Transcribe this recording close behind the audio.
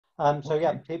So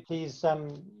yeah, please,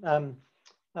 in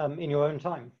your own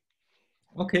time.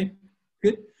 Okay,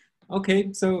 good.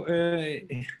 Okay, so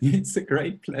it's a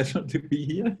great pleasure to be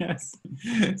here. Yes.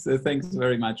 So thanks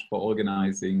very much for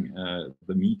organizing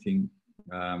the meeting.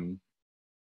 I'm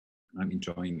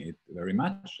enjoying it very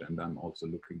much, and I'm also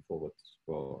looking forward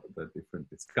for the different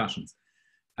discussions.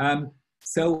 Let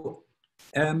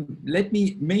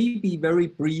me maybe very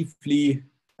briefly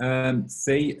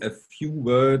say a few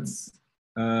words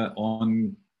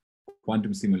on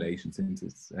quantum simulation, since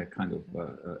it's a kind of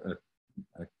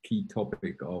a key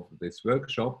topic of this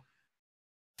workshop.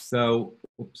 So,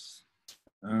 oops,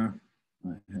 I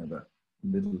have a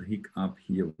little hiccup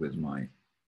here with my,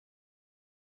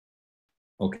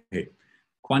 okay,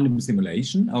 quantum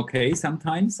simulation. Okay,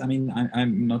 sometimes, I mean,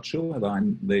 I'm not sure whether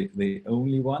I'm the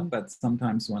only one, but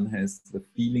sometimes one has the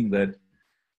feeling that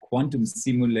quantum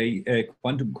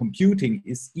computing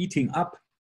is eating up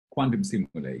quantum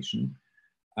simulation.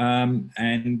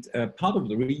 Part of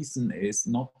the reason is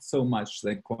not so much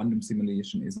that quantum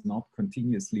simulation is not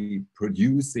continuously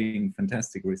producing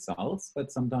fantastic results, but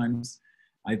sometimes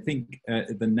I think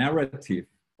the narrative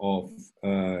of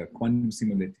quantum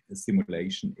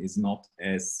simulation is not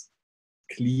as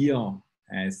clear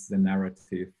as the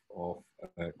narrative of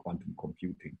quantum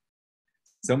computing.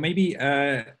 So maybe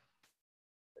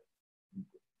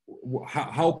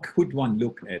how could one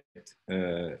look at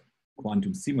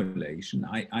quantum simulation?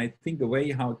 I think the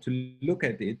way how to look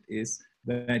at it is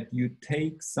that you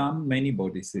take some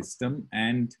many-body system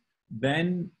and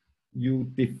then you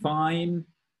define,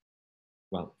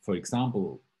 well, for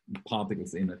example,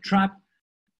 particles in a trap,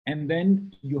 and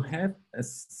then you have a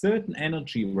certain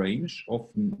energy range of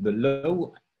the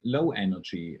low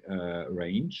energy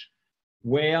range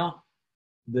where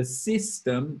the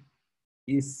system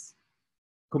is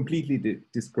completely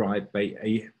described by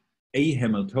a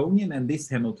Hamiltonian, and this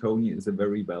Hamiltonian is a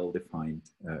very well-defined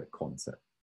concept.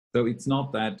 So it's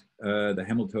not that the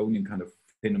Hamiltonian kind of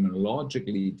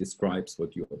phenomenologically describes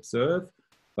what you observe,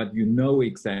 but you know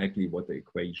exactly what the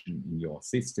equation in your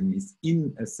system is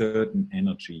in a certain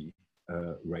energy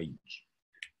range.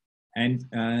 And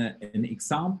an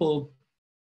example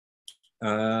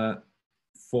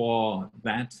for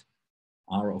that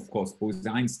are, of course,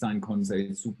 Bose-Einstein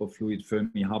condensate, superfluid,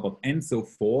 Fermi, Hubbard, and so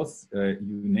forth, you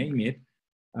name it.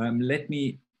 Let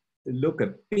me look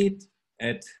a bit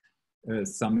at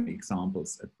some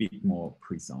examples a bit more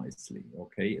precisely,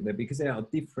 okay? Because there are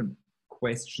different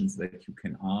questions that you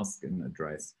can ask and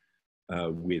address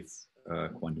with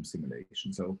quantum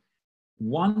simulation. So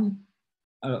one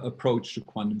approach to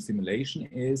quantum simulation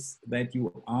is that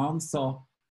you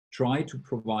try to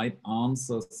provide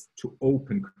answers to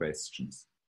open questions.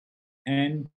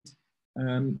 And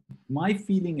my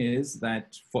feeling is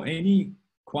that for any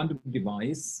quantum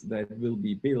device that will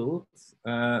be built,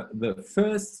 the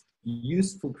first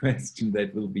useful question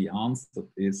that will be answered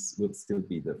will still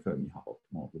be the Fermi-Hubbard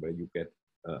model, where you get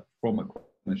from a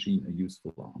machine a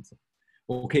useful answer.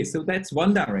 Okay, so that's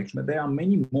one direction, but there are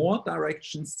many more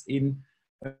directions in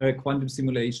quantum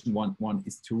simulation. One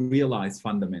is to realize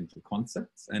fundamental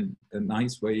concepts, and a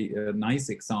nice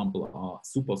example are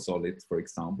supersolids, for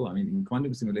example. I mean, in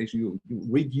quantum simulation, you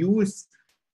reduce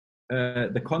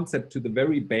the concept to the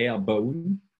very bare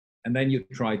bone, and then you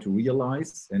try to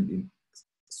realize. And in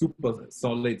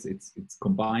supersolids, it's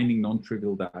combining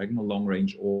non-trivial diagonal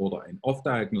long-range order and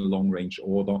off-diagonal long-range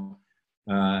order,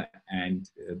 and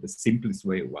the simplest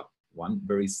way, one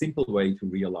very simple way to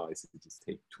realize it is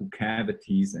take two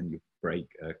cavities and you break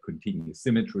a continuous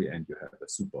symmetry and you have a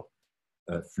super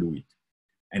fluid.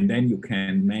 And then you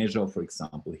can measure, for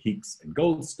example, Higgs and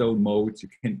Goldstone modes. You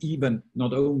can even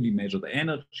not only measure the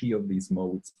energy of these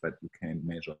modes, but you can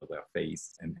measure their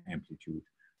phase and amplitude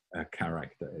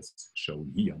character as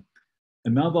shown here.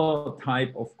 Another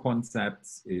type of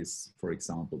concepts is, for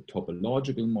example,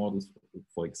 topological models.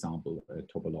 For example, a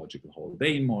topological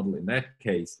Haldane model. In that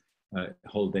case,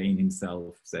 Haldane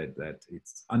himself said that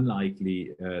it's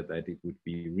unlikely that it would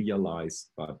be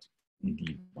realized, but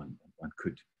indeed one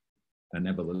could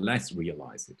nevertheless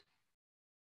realize it.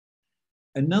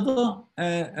 Another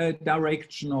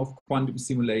direction of quantum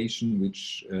simulation,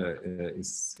 which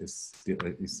is a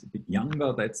bit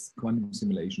younger, that's quantum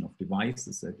simulation of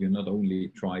devices, that you not only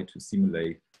try to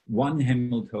simulate one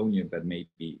Hamiltonian, but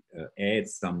maybe add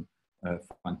some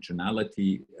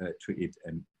functionality to it.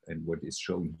 And what is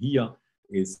shown here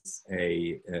is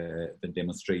the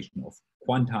demonstration of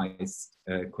quantized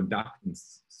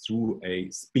conductance through a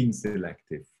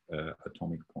spin-selective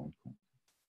atomic point.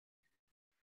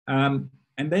 And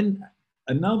then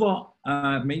another,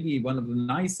 maybe one of the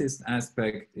nicest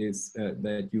aspects is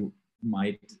that you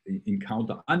might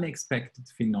encounter unexpected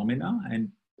phenomena.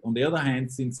 And on the other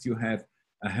hand, since you have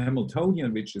a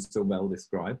Hamiltonian, which is so well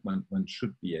described, one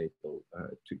should be able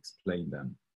to explain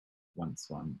them once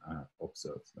one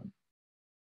observes them.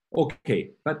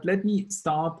 Okay, but let me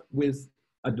start with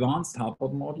advanced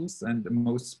Hubbard models, and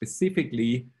most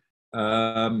specifically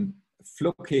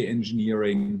Floquet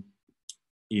engineering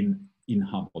in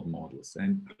Hubbard models.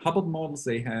 And Hubbard models,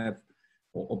 they have,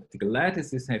 or optical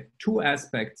lattices have two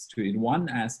aspects to it. One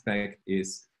aspect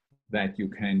is that you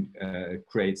can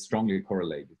create strongly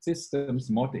correlated systems,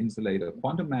 mod insulator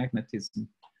quantum magnetism.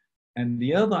 And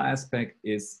the other aspect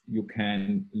is you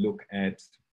can look at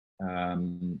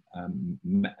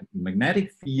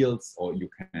magnetic fields, or you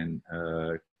can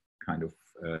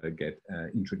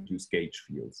introduce gauge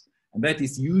fields. And that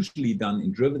is usually done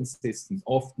in driven systems.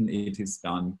 Often it is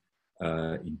done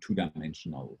in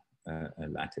two-dimensional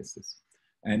lattices.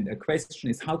 And a question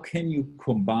is, how can you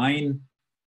combine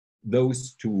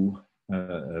those two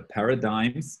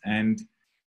paradigms? And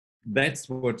that's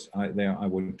what I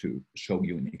want to show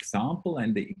you an example.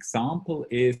 And the example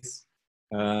is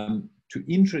to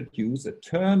introduce a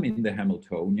term in the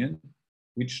Hamiltonian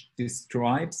which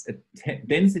describes a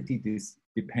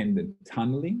density-dependent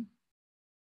tunneling,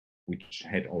 which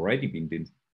had already been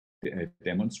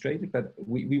demonstrated, but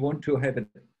we want to have a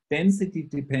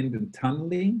density-dependent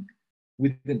tunneling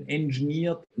with an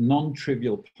engineered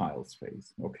non-trivial Piles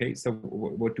phase. Okay, so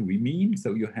what do we mean?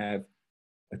 So you have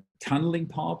a tunneling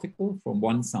particle from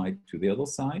one side to the other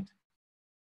side.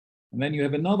 And then you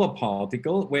have another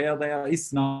particle where there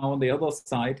is now on the other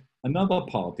side another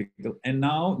particle. And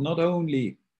now not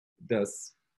only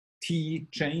does T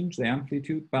change the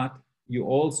amplitude, but you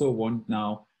also want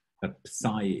now a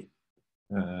psi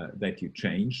that you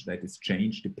change, that is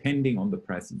changed depending on the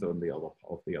presence of the other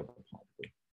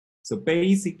particle. So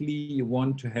basically you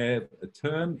want to have a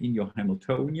term in your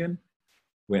Hamiltonian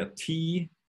where T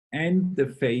and the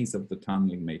phase of the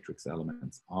tunneling matrix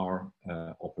elements are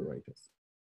operators.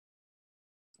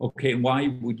 Okay, why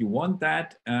would you want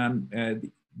that?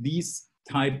 These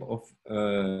type of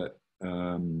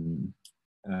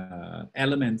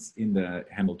elements in the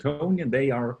Hamiltonian,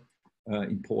 they are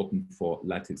important for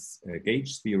lattice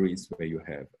gauge theories, where you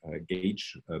have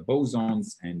gauge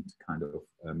bosons and kind of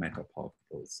matter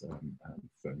particles,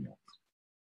 fermions.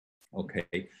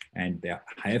 Okay, and there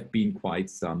have been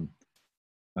quite some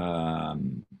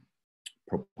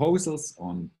proposals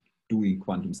on doing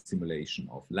quantum simulation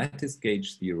of lattice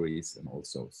gauge theories, and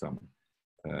also some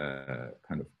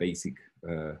kind of basic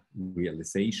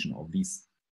realization of these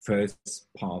first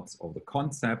parts of the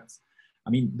concepts. I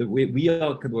mean, the way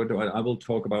what I will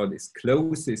talk about is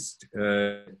closest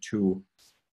to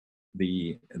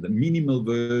the minimal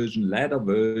version, ladder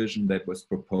version that was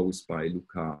proposed by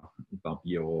Luca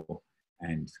Barbiero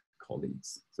and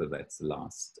colleagues. So that's the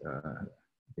last,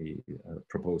 the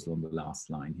proposal on the last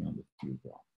line here on the view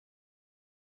graph.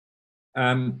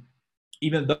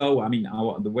 Even though, I mean,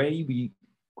 the way we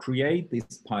create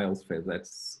these Piles phase,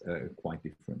 that's quite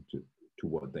different to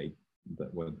what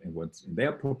what's in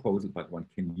their proposal, but one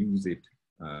can use it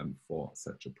for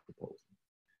such a proposal.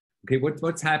 Okay,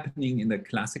 what's happening in the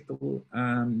classical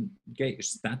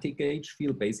static gauge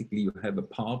field? Basically, you have a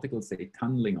particle, say,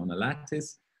 tunneling on a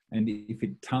lattice, and if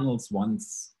it tunnels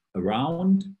once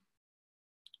around,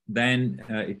 then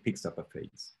it picks up a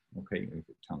phase. Okay, if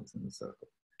it tunnels in a circle.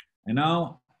 And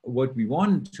now, what we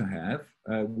want to have,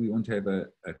 a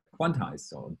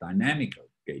quantized or dynamic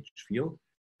gauge field.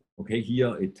 Okay,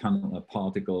 here a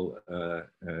particle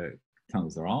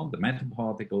tunnels around, the matter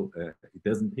particle, it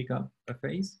doesn't pick up a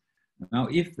phase. Now,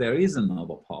 if there is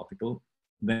another particle,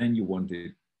 then you want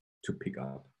it to pick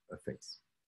up a phase.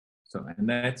 So, and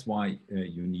that's why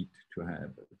you need to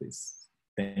have this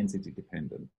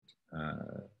density-dependent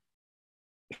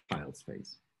Piles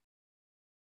phase.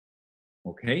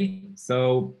 Okay,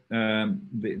 so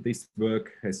this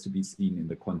work has to be seen in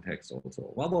the context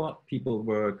also of other people's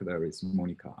work. There is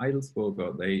Monika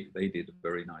Eidelsberger. They did a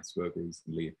very nice work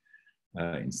recently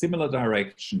in similar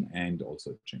direction, and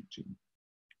also Chen Jin.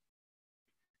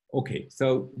 Okay,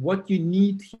 so what you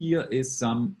need here is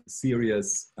some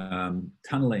serious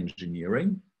tunnel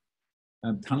engineering.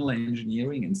 Tunnel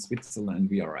engineering in Switzerland,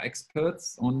 we are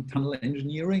experts on tunnel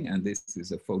engineering, and this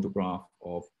is a photograph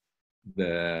of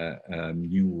the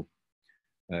new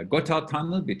Gotthard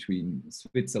tunnel between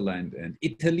Switzerland and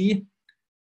Italy.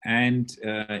 And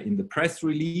in the press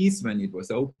release, when it was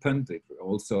opened, it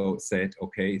also said,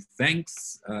 okay,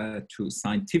 thanks to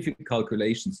scientific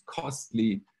calculations,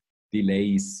 costly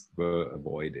delays were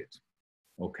avoided.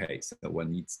 Okay, so one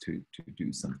needs to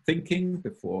do some thinking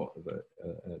before the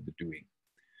doing.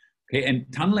 Okay, and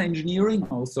tunnel engineering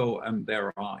also,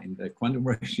 there are in the quantum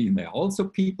regime, there are also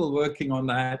people working on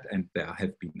that, and there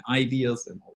have been ideas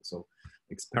and also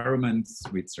experiments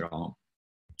which are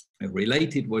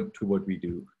related to what we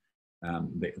do.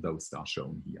 Those are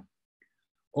shown here.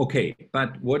 Okay,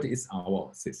 but what is our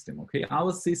system? Okay,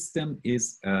 our system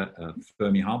is a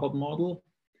Fermi-Hubbard model,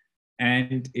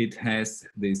 and it has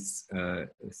this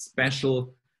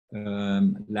special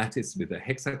lattice with a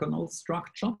hexagonal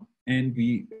structure, and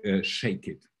we shake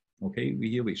it. Okay,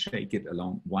 here we shake it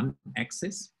along one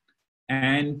axis,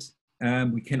 and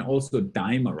we can also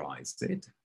dimerize it.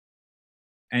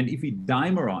 And if we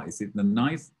dimerize it, the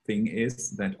nice thing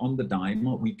is that on the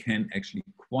dimer, we can actually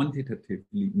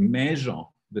quantitatively measure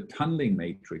the tunneling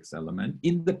matrix element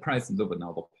in the presence of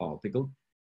another particle,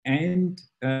 and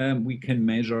we can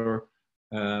measure,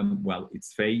 well,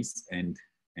 its phase and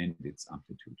its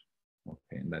amplitude.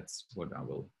 Okay, and that's what I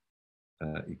will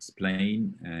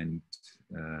explain, and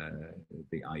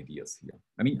the ideas here.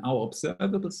 I mean, our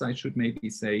observables, I should maybe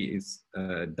say, is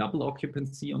double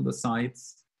occupancy on the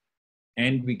sides,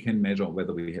 and we can measure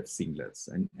whether we have singlets.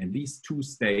 And these two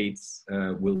states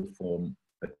will form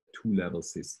a two-level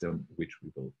system, which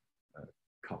we will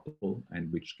couple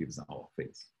and which gives our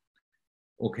phase.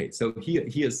 Okay, so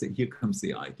here comes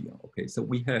the idea. Okay, so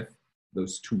we have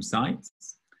those two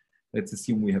sides. Let's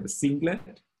assume we have a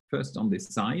singlet first on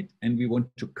this side, and we want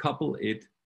to couple it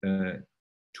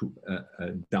to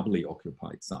a doubly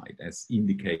occupied side, as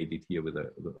indicated here with a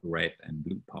red and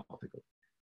blue particle.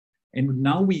 And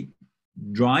now we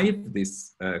drive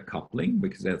this coupling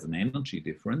because there's an energy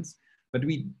difference, but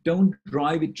we don't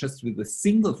drive it just with a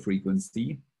single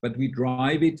frequency, but we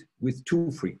drive it with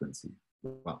two frequencies.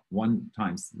 Well, one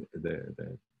times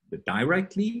the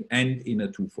directly and in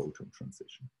a two-photon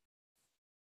transition.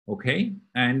 Okay,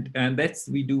 and that's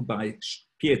we do by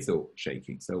piezo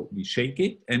shaking. So we shake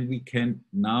it, and we can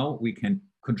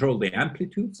control the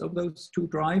amplitudes of those two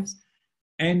drives,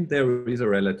 and there is a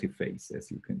relative phase, as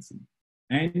you can see.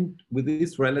 And with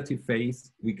this relative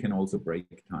phase, we can also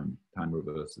break time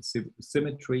reversal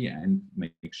symmetry and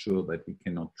make sure that we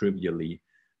cannot trivially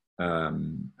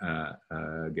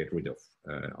get rid of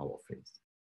our phase.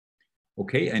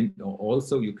 Okay, and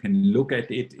also you can look at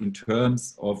it in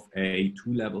terms of a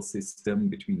two-level system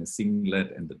between a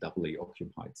singlet and the doubly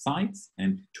occupied sides,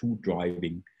 and two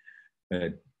driving,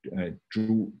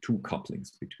 two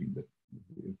couplings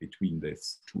between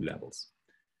these two levels.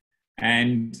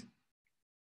 And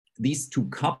these two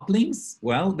couplings,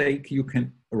 well, you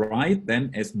can write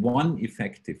them as one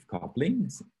effective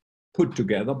coupling put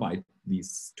together by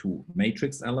these two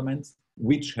matrix elements,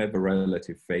 which have a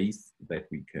relative phase that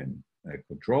we can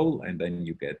control, and then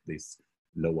you get this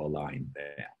lower line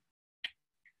there.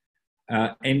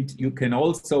 And you can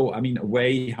also, I mean, a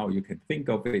way how you can think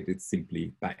of it, it's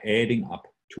simply by adding up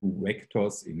two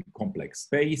vectors in complex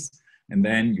space, and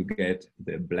then you get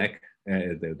the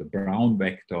the brown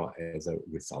vector as a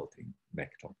resulting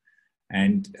vector.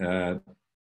 And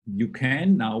you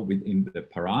can now, within the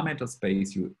parameter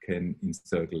space, you can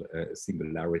insert a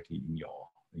singularity in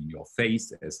your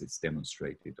phase, as it's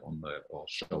demonstrated or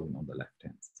shown on the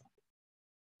left-hand side.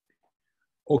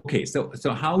 Okay, so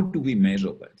how do we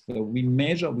measure that? So we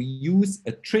use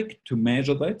a trick to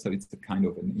measure that. So it's a kind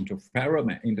of an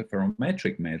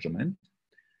interferometric measurement.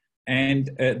 And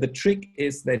the trick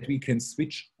is that we can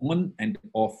switch on and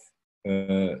off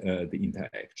the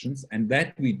interactions. And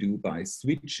that we do by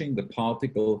switching the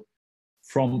particle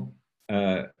from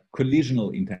a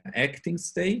collisional interacting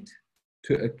state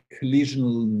to a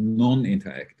collisional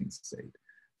non-interacting state.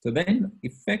 So then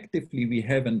effectively we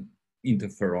have an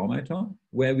interferometer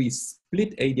where we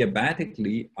split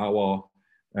adiabatically our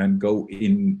go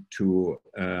into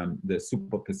the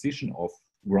superposition of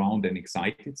ground and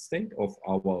excited state of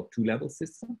our two-level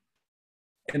system.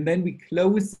 And then we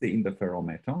close the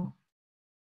interferometer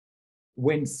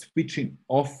when switching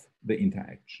off the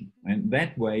interaction. And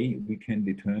that way we can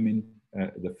determine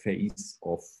the phase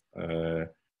of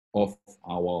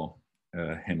our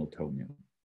Hamiltonian.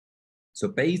 So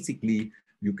basically,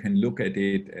 you can look at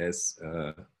it as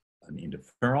an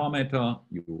interferometer.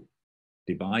 You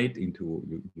divide into,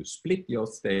 you split your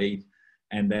state,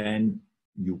 and then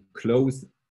you close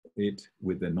it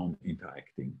with a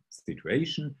non-interacting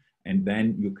situation. And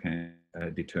then you can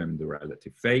determine the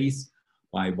relative phase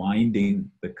by winding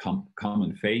the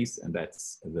common phase, and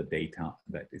that's the data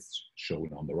that is shown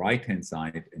on the right-hand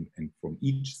side. And from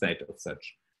each set of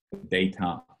such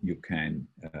data, you can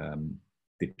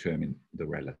determine the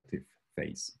relative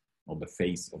phase, or the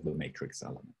phase of the matrix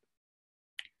element.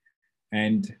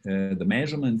 And the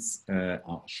measurements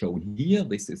are shown here.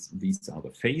 These are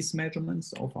the phase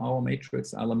measurements of our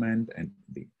matrix element, and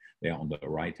they are on the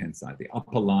right-hand side. The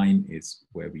upper line is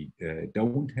where we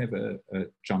don't have a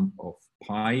jump of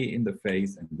pi in the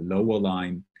phase, and the lower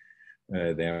line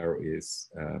there is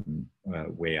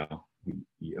where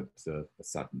we observe a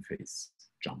sudden phase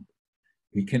jump.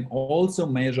 We can also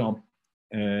measure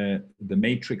the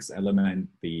matrix element,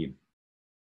 the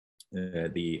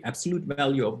absolute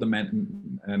value of the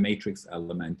matrix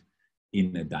element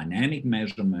in a dynamic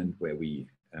measurement where we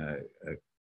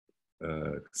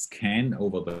scan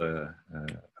over the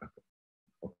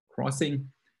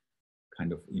crossing,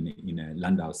 kind of in a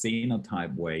Landau-Sehner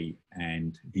type way,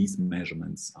 and these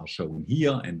measurements are shown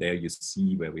here, and there you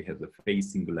see where we have the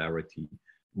phase singularity,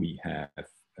 we have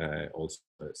also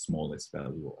the smallest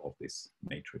value of this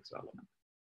matrix element.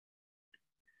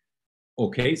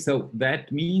 Okay, so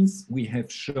that means we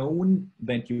have shown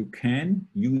that you can,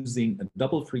 using a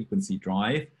double frequency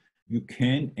drive, you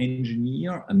can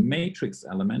engineer a matrix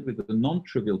element with a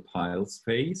non-trivial Piles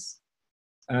phase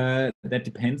that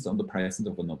depends on the presence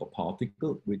of another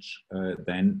particle, which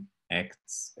then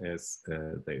acts as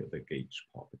the gauge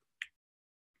particle.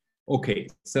 Okay,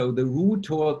 so the route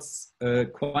towards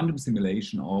quantum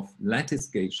simulation of lattice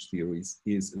gauge theories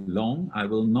is long. I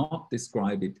will not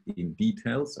describe it in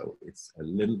detail, so it's a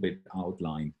little bit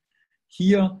outlined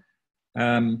here.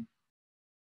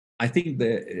 I think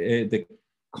the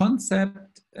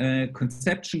concept,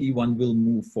 conceptually, one will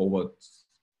move forward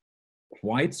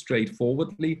quite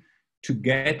straightforwardly to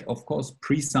get, of course,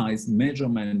 precise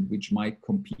measurement which might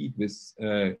compete with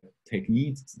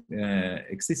techniques,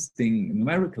 existing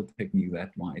numerical techniques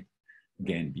that might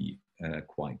again be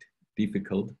quite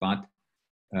difficult, but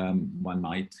one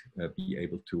might be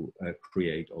able to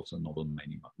create also novel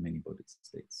many-bodied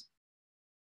states.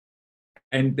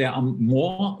 And there are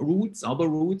more routes, other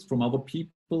routes from other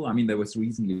people. I mean, there was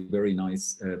recently a very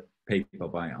nice paper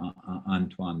by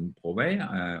Antoine Brouet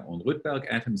on Rydberg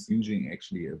atoms using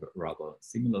actually a rather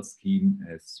similar scheme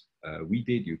as we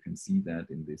did. You can see that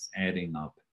in this adding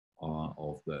up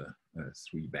of the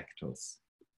three vectors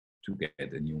to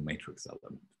get a new matrix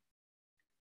element.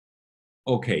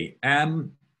 Okay,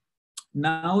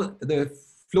 now the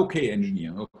Floquet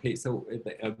engineering. Okay, so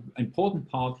the important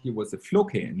part here was the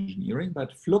Floquet engineering,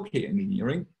 but Floquet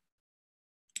engineering,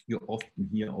 you often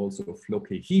hear also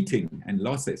Floquet heating and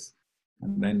losses,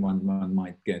 and then one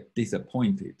might get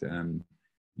disappointed.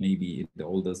 Maybe it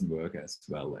all doesn't work as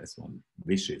well as one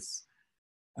wishes.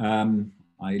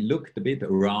 I looked a bit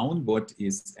around what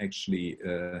is actually,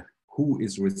 who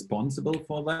is responsible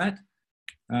for that.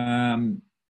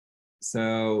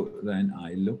 So then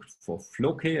I looked for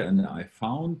Floquet and I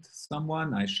found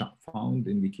someone. I found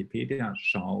in Wikipedia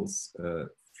Charles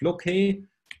Floquet.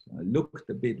 I looked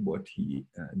a bit what he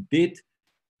did,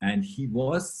 and he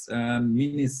was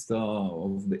Minister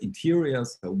of the Interior,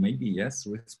 so maybe, yes,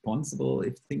 responsible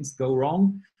if things go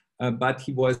wrong, but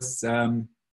he was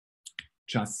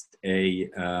just a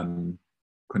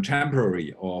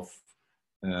contemporary of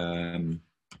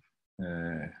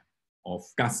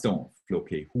Gaston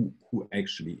Floquet, who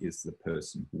actually is the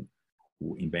person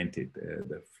who invented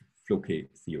the Floquet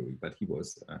theory, but he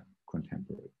was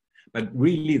contemporary. But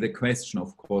really the question,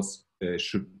 of course,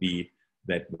 should be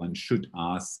that one should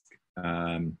ask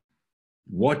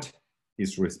what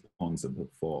is responsible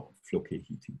for Floquet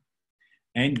heating.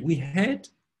 And we had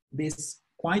this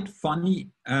quite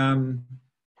funny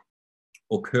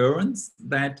occurrence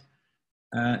that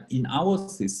in our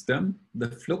system, the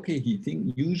Floquet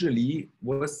heating usually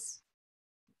was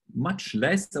much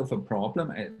less of a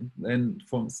problem than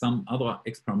from some other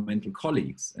experimental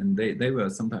colleagues. And they were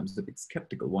sometimes a bit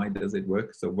skeptical. Why does it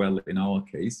work so well in our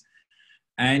case?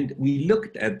 And we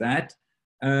looked at that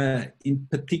in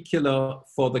particular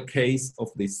for the case of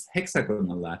this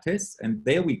hexagonal lattice. And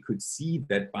there we could see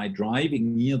that by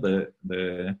driving near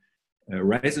the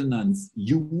resonance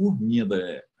U, near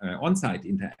the on-site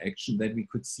interaction, that we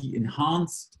could see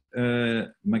enhanced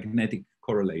magnetic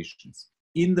correlations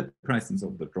in the presence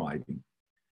of the driving.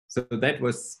 So that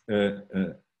was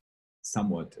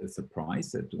somewhat a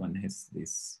surprise that one has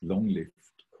these long-lived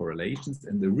correlations.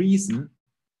 And the reason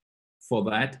for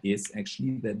that is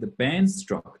actually that the band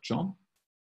structure,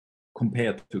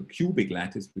 compared to cubic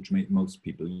lattice, which most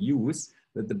people use,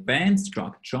 that the band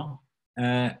structure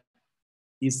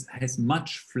has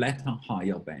much flatter,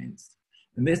 higher bands.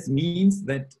 And this means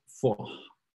that for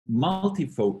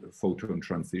multiphoton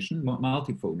transitions,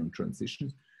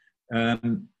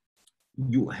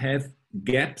 you have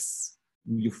gaps,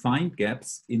 you find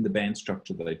gaps in the band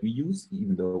structure that we use,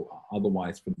 even though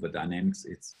otherwise from the dynamics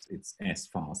it's as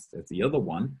fast as the other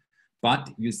one. but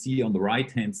you see on the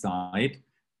right-hand side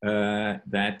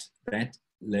that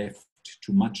left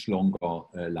to much longer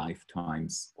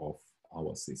lifetimes of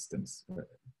our systems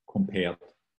compared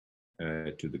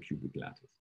to the cubic lattice.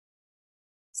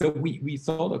 So we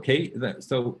thought, okay,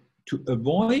 so to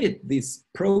avoid these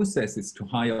processes to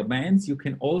higher bands, you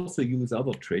can also use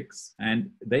other tricks,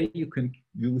 and there you can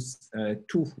use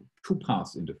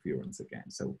two-pass interference again.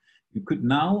 So you could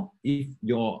now, if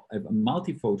your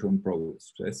multiphoton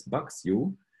process bugs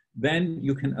you, then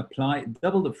you can apply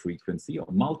double the frequency or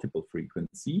multiple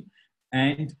frequency,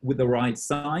 and with the right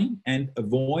sign, and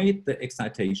avoid the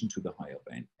excitation to the higher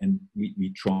band. And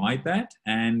we tried that,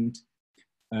 and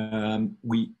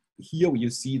here you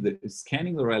see the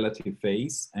scanning the relative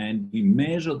phase, and we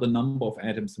measure the number of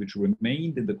atoms which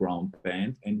remained in the ground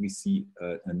band, and we see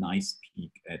a nice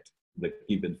peak at the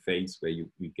given phase where you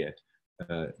get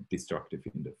destructive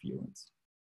interference.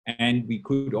 And we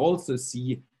could also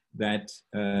see that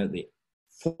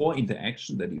for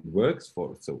interaction that it works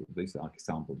for, so this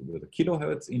example with a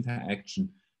kilohertz interaction,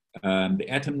 the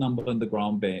atom number in the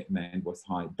ground band was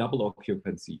high, double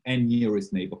occupancy, and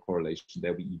nearest neighbor correlation.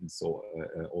 There we even saw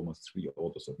almost 3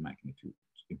 orders of magnitude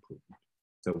improvement.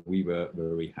 So we were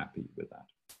very happy with that.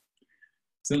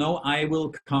 So now I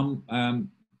will come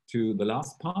to the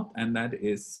last part, and that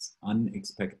is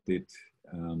unexpected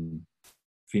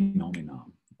phenomena.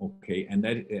 Okay, and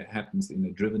that happens in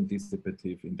a driven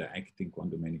dissipative interacting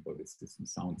quantum many-body system.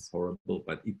 Sounds horrible,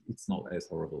 but it's not as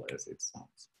horrible as it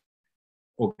sounds.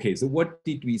 Okay, so what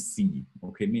did we see?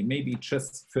 Okay, maybe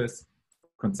just first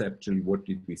conceptually, what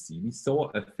did we see? We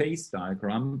saw a phase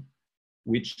diagram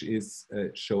which is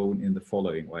shown in the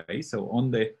following way. So on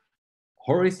the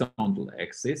horizontal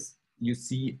axis, you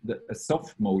see a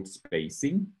soft mode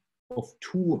spacing of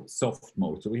 2 soft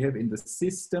modes. So we have in the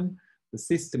system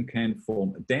can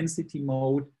form a density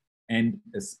mode and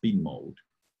a spin mode.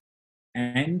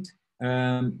 And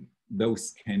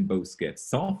those can both get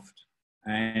soft,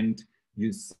 and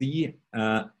you see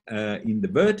in the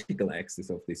vertical axis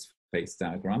of this phase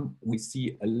diagram, we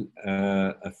see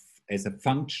as a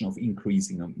function of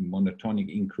increasing, a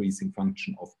monotonic increasing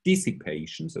function of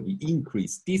dissipation. So we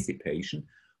increase dissipation.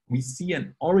 We see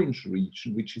an orange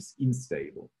region which is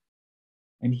unstable.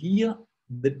 And here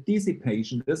the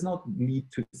dissipation does not lead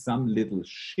to some little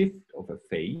shift of a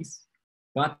phase,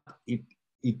 but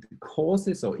it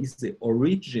causes or is the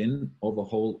origin of a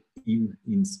whole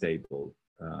unstable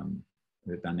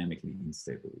dynamically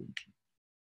unstable region.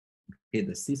 Okay,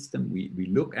 the system we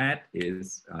look at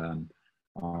is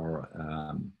our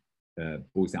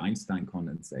Bose-Einstein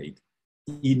condensate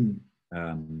in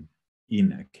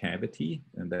a cavity,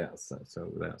 and there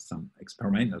are some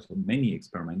experimentals, many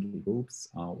experimental groups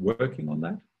are working on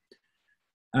that.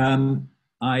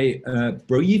 I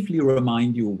briefly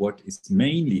remind you what is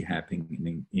mainly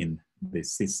happening in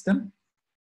this system,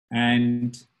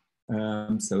 and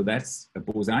so that's a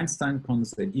Bose-Einstein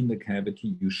condensate in the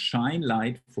cavity. You shine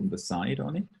light from the side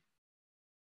on it,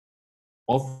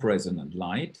 off resonant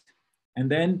light, and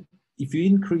then if you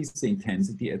increase the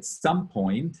intensity, at some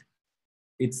point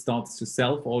it starts to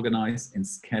self-organize and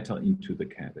scatter into the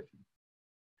cavity.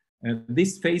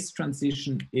 This phase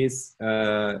transition is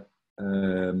a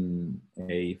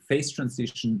phase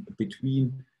transition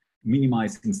between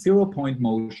minimizing 0-point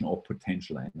motion or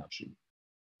potential energy.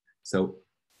 So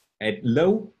at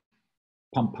low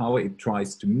pump power, it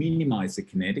tries to minimize the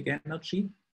kinetic energy.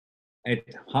 At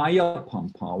higher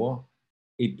pump power,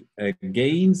 it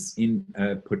gains in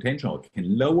potential, it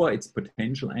can lower its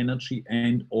potential energy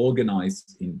and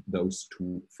organize in those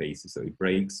 2 phases. So it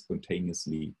breaks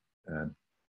spontaneously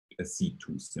a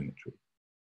C2 symmetry.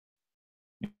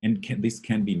 And this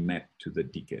can be mapped to the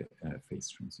Dicke phase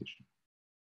transition.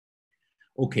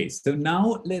 Okay, so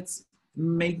now let's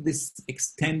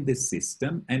extend this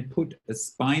system and put a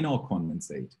spinor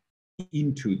condensate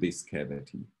into this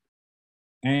cavity.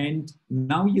 And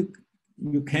now you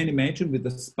can imagine with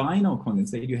the spinor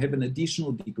condensate, you have an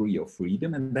additional degree of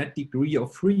freedom, and that degree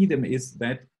of freedom is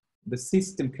that the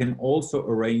system can also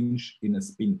arrange in a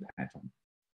spin pattern.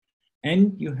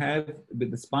 And you have, with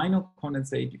the spinor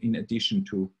condensate, in addition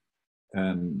to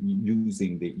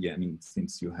using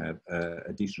since you have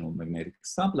additional magnetic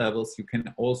sublevels, you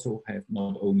can also have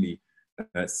not only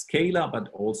scalar, but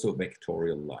also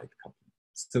vectorial light coupling.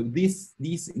 So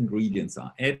these ingredients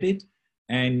are added,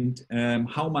 and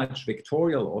how much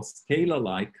vectorial or scalar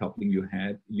light coupling you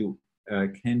have, you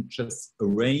can just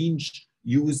arrange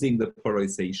using the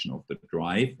polarization of the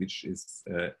drive, which is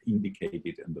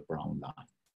indicated in the brown line.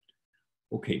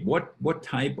 Okay, what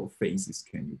type of phases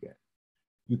can you get?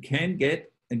 You can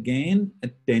get, again, a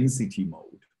density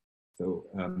mode. So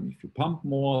if you pump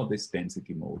more, this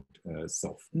density mode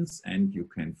softens, and you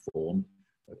can form,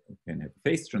 you can have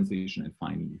phase transition and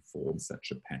finally form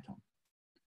such a pattern.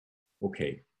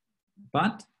 Okay,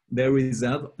 but there is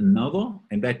another,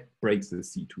 and that breaks the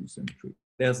C2 symmetry.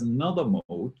 There's another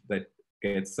mode that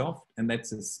gets soft, and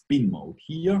that's a spin mode.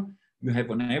 Here you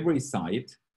have on every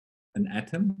side an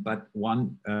atom, but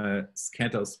one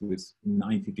scatters with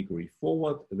 90 degree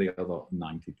forward, the other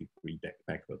 90 degree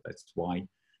backward. That's why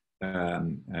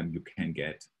you can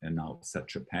get now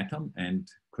such a pattern and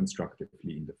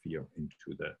constructively interfere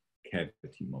into the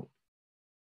cavity mode.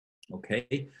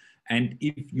 Okay, and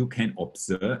if you can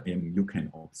observe,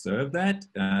 that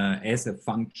as a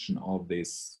function of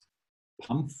this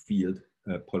pump field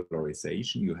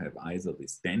polarization, you have either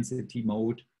this density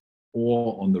mode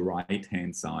or on the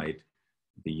right-hand side,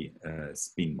 the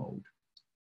spin mode.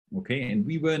 Okay, and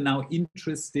we were now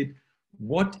interested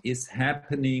what is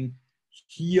happening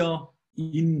here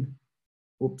in,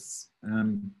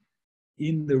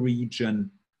 in the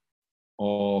region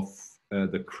of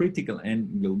the critical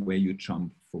angle where you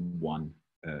jump from one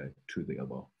to the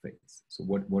other phase. So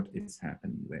what is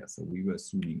happening there? So we were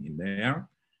zooming in there.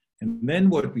 And then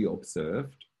what we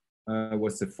observed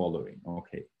was the following.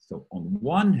 Okay, so on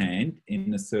one hand,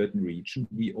 in a certain region,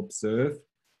 we observed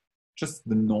just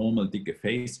the normal decay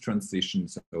phase transition.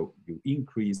 So you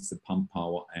increase the pump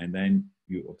power and then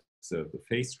you observe the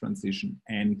phase transition.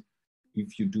 And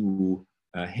if you do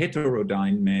a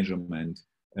heterodyne measurement,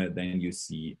 then you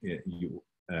see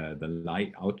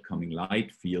the outcoming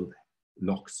light field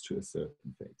locks to a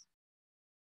certain phase.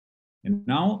 And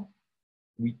now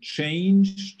we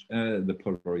changed the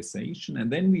polarization,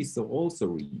 and then we saw also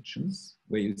regions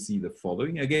where you see the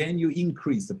following. Again, you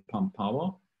increase the pump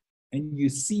power and you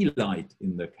see light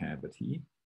in the cavity,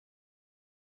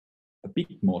 a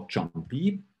bit more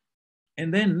jumpy.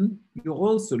 And then you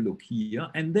also look here,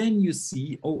 and then you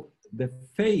see, oh, the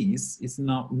phase is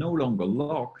now no longer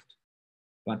locked,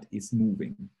 but is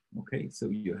moving. Okay, so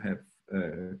you have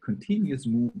continuous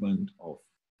movement of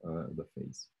the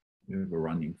phase. You have a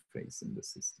running phase in the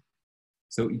system.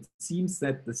 So it seems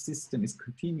that the system is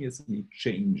continuously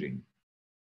changing.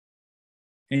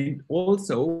 And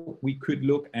also we could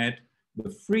look at the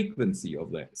frequency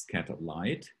of the scattered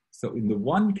light. So in the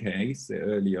one case,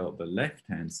 earlier the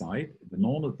left-hand side, the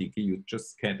normal decay, you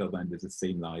just scatter them with the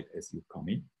same light as you come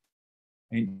in.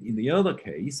 And in the other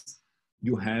case,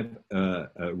 you have a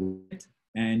red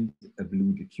and a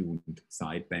blue detuned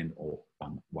sideband, or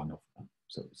one of them.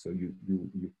 So you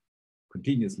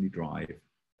continuously drive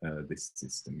this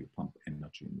system, you pump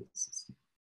energy in the system.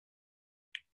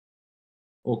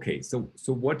 Okay, so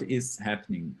what is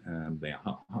happening there?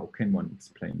 How can one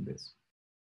explain this?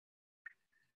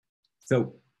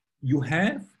 So you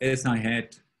have, as I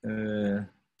had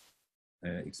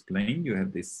explained, you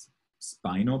have this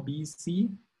spinor BC,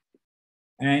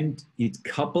 and it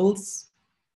couples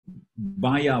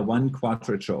via one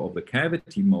quadrature of the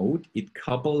cavity mode, it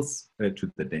couples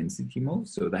to the density mode,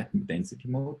 so that density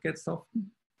mode gets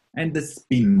softened, and the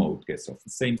spin mode gets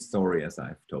softened. Same story as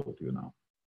I've told you now.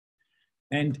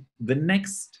 And the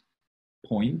next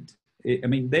point, I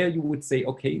mean, there you would say,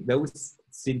 okay, those,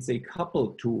 since they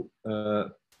couple to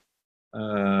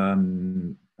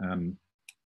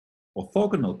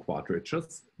orthogonal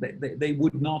quadratures, they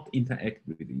would not interact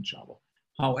with each other.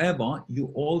 However,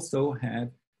 you also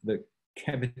have the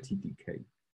cavity decay.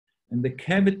 And the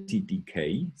cavity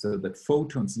decay, so that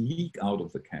photons leak out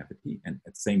of the cavity and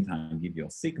at the same time give you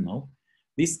a signal,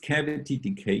 this cavity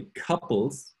decay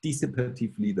couples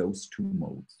dissipatively those two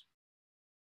modes.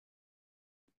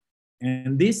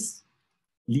 And this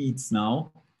leads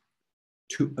now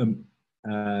to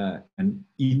an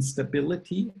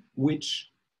instability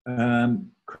which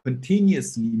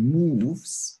continuously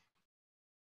moves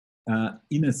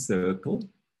in a circle.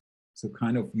 So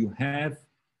kind of you have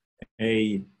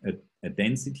a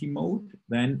density mode,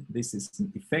 then this is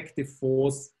an effective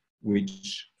force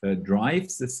which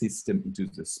drives the system into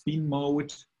the spin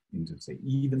mode, into say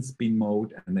even spin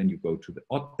mode, and then you go to the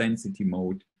odd density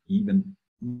mode, even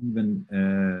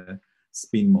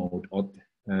spin mode, odd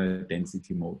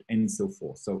density mode, and so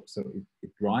forth. So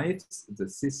it drives the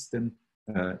system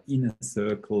in a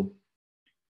circle,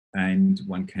 and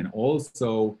one can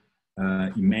also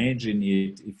imagine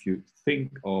it if you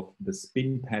think of the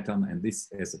spin pattern and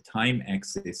this as a time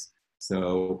axis.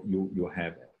 So you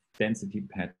have density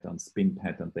pattern, spin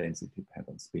pattern, density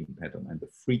pattern, spin pattern, and the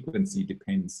frequency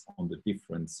depends on the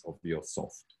difference of your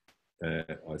soft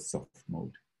or soft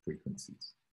mode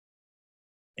frequencies.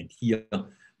 And here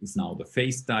is now the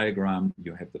phase diagram.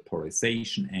 You have the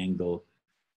polarization angle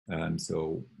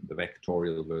So the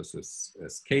vectorial versus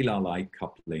scalar-like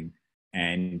coupling,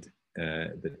 and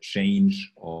the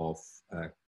change of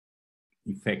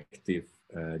effective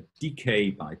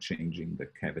decay by changing the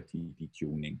cavity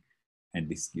detuning, and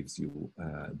this gives you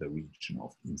the region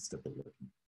of instability.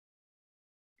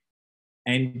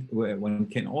 And one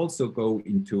can also go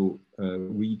into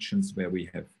regions where we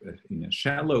have in a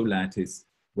shallow lattice,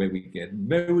 where we get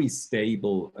very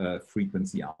stable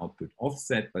frequency output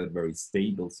offset, but very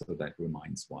stable, so that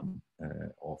reminds one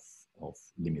of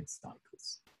limit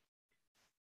cycles.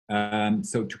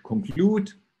 So to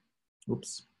conclude,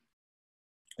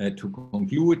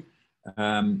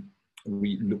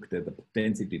 we looked at the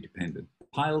density-dependent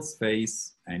pile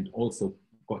space and also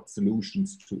got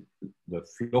solutions to the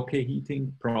Floquet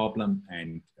heating problem,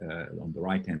 and on the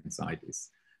right-hand side is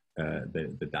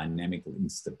the dynamical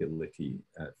instability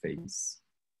phase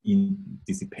in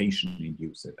dissipation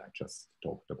induced that I just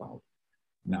talked about.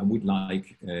 And I would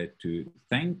like to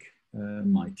thank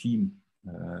my team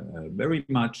very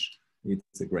much.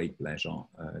 It's a great pleasure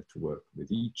to work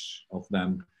with each of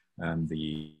them.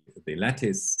 The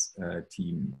lattice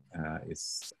team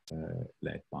is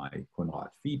led by Konrad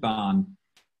Fiban,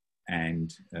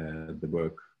 and the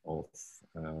work of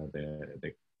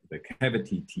the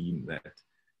cavity team that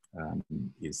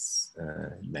is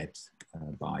led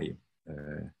by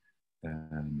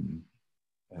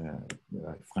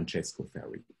Francesco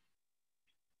Ferri.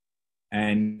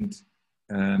 And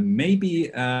maybe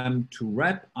to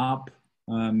wrap up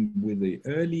with the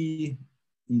early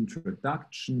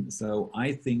introduction, so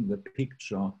I think the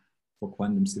picture for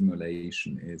quantum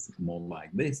simulation is more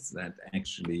like this, that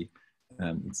actually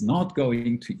it's not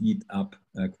going to eat up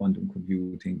quantum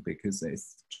computing, because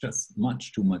there's just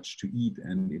much too much to eat,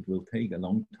 and it will take a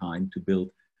long time to build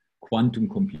quantum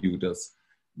computers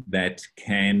that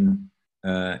can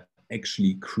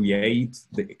actually create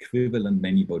the equivalent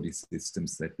many-body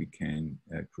systems that we can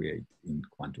create in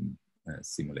quantum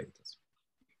simulators.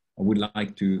 I would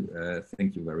like to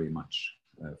thank you very much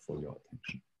for your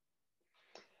attention.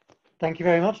 Thank you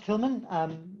very much, Tilman.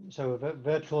 So a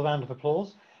virtual round of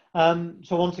applause.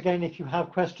 So once again, if you have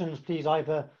questions, please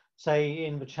either say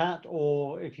in the chat,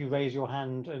 or if you raise your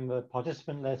hand in the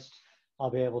participant list, I'll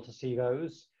be able to see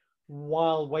those.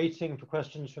 While waiting for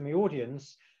questions from the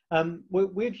audience,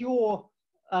 with your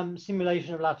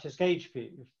simulation of lattice gauge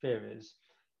theories,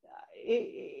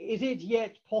 is it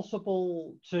yet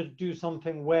possible to do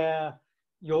something where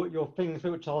your things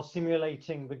which are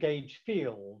simulating the gauge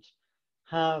field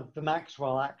have the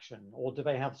Maxwell action, or do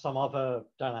they have some other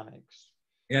dynamics?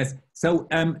 Yes, so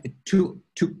to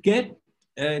get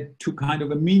to kind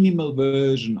of a minimal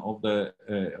version of the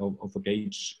of a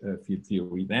gauge field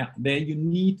theory, there you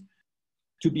need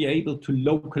to be able to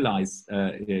localize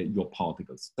your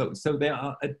particles. So there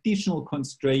are additional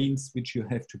constraints which you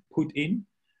have to put in,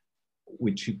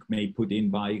 which you may put in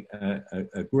by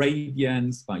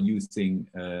gradients, by using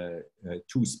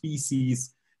two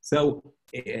species. So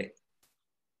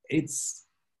it's,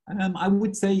 I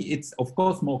would say it's of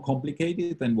course more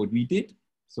complicated than what we did.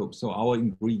 So our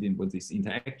ingredient was this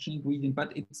interaction ingredient,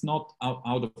 but it's not out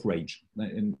of range,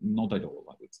 not at all,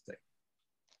 I would say.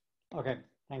 Okay,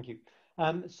 thank you.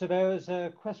 So there is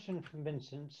a question from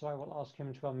Vincent, so I will ask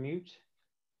him to unmute.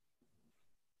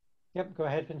 Yep, go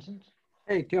ahead, Vincent.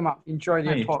 Hey, Tilman, enjoy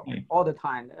your talk all the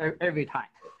time, every time.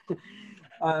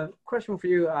 Question for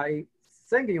you. I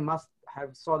think you must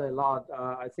have thought a lot.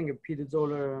 I think Peter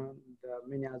Zoller and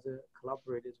many other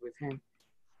collaborators with him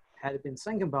had been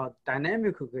thinking about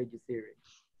dynamical gauge theory.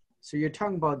 So you're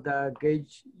talking about the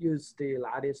gauge, use the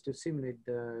lattice to simulate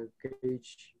the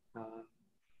gauge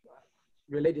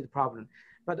related problem.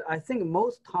 But I think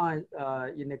most times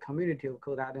in the community of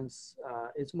code atoms,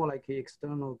 it's more like an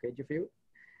external gauge field.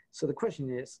 So the question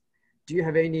is, do you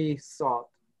have any thought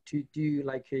to do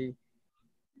like a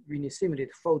when you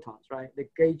simulate photons, right? The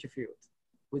gauge field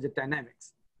with the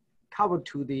dynamics covered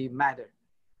to the matter?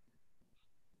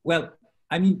 Well,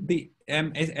 I mean,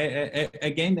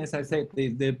 again, as I said,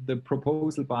 the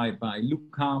proposal by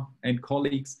Luca and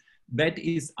colleagues, that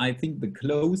is, I think, the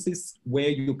closest where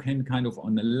you can kind of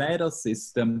on a ladder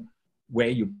system where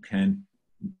you can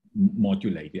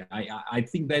modulate it. I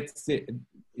think that's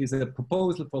is a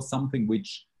proposal for something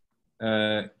which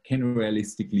can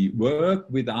realistically work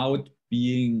without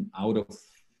being out of,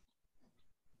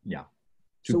 yeah,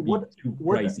 too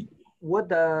crazy. What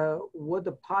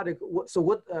the particle, so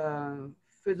what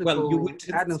physical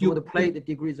atoms would play the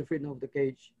degrees of freedom of the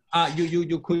gauge?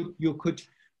 You could,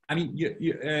 I mean,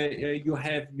 you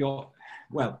have your,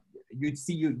 well, you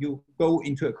see, you go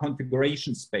into a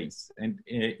configuration space, and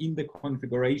in the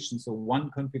configuration, so one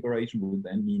configuration would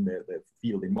then mean the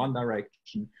field in one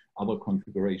direction, other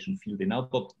configuration field in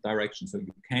other direction. So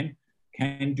you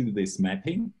can do this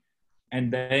mapping,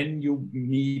 and then you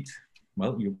need,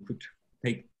 well, you could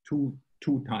take two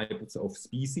types of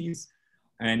species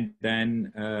and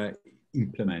then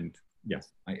implement.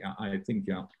 Yes, I think,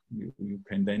 yeah, you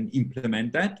can then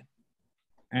implement that.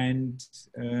 And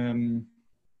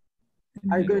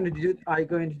are you going to do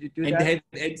that?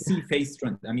 And see phase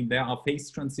I mean, there are phase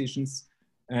transitions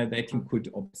that you could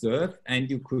observe, and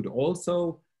you could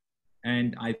also,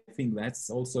 and I think that's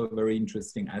also a very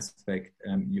interesting aspect.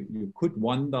 You could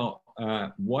wonder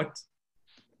what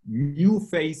new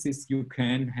phases you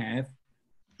can have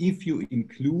if you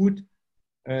include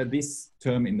this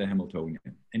term in the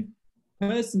Hamiltonian. And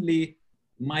personally,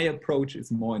 my approach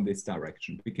is more in this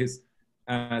direction, because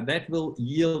that will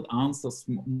yield answers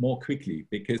more quickly,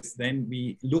 because then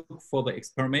we look for the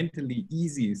experimentally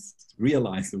easiest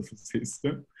realizable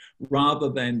system rather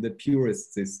than the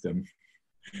purest system.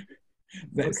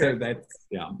 Okay. So that's,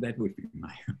 yeah, that would be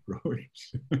my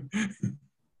approach.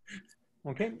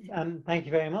 Okay, thank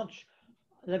you very much.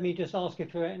 Let me just ask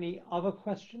if there are any other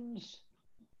questions.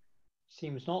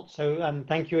 Seems not. So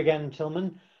thank you again,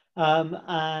 Tilman.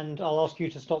 And I'll ask you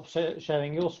to stop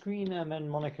sharing your screen, and then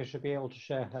Monica should be able to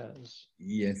share hers.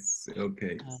 Yes,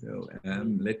 okay. So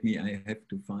let me, I have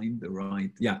to find the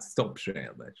right, yeah, stop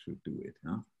share, that should do it.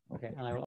 Huh? Okay, and I will